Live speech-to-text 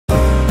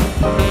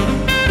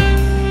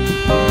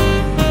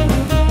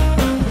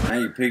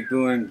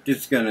people, I'm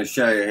just going to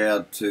show you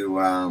how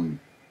to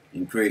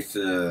increase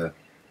the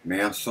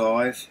mouse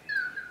size.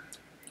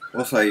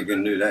 Also, you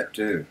can do that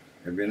too.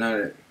 Have you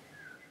know that?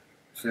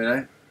 See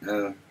that?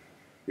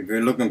 If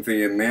you're looking for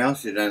your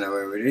mouse, you don't know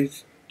where it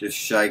is, just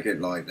shake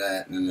it like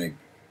that and it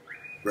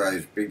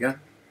grows bigger.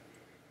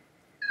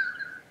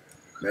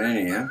 But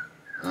anyhow,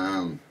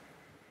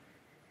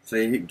 so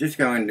you just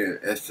go into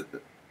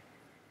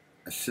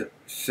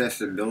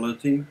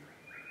accessibility,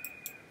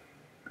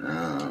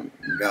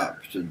 go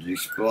up to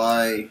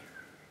display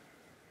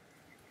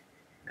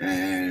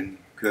and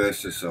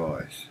cursor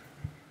size.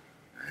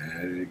 And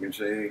as you can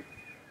see,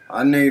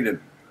 I need it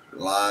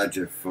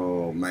larger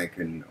for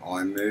making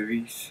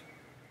iMovies,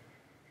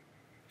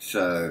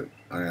 so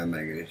I'm going to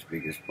make it as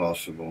big as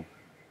possible.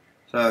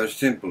 So as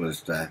simple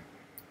as that.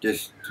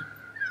 Just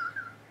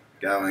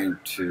go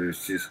into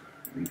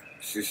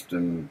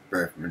system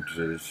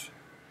preferences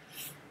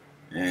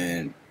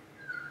and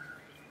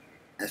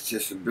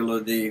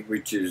accessibility,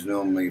 which is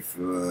normally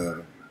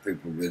for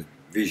people with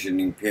vision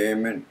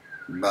impairment,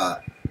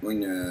 but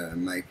when you're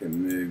making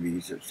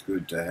movies it's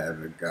good to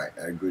have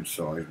a good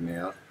sized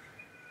mouse,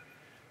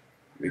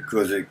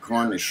 because it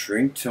kind of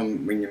shrinks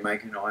when you're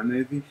making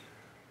iMovies.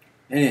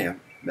 Anyhow,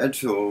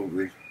 that's all.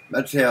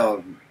 That's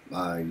how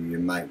you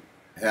make,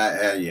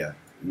 how you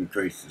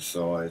increase the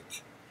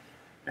size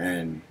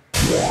and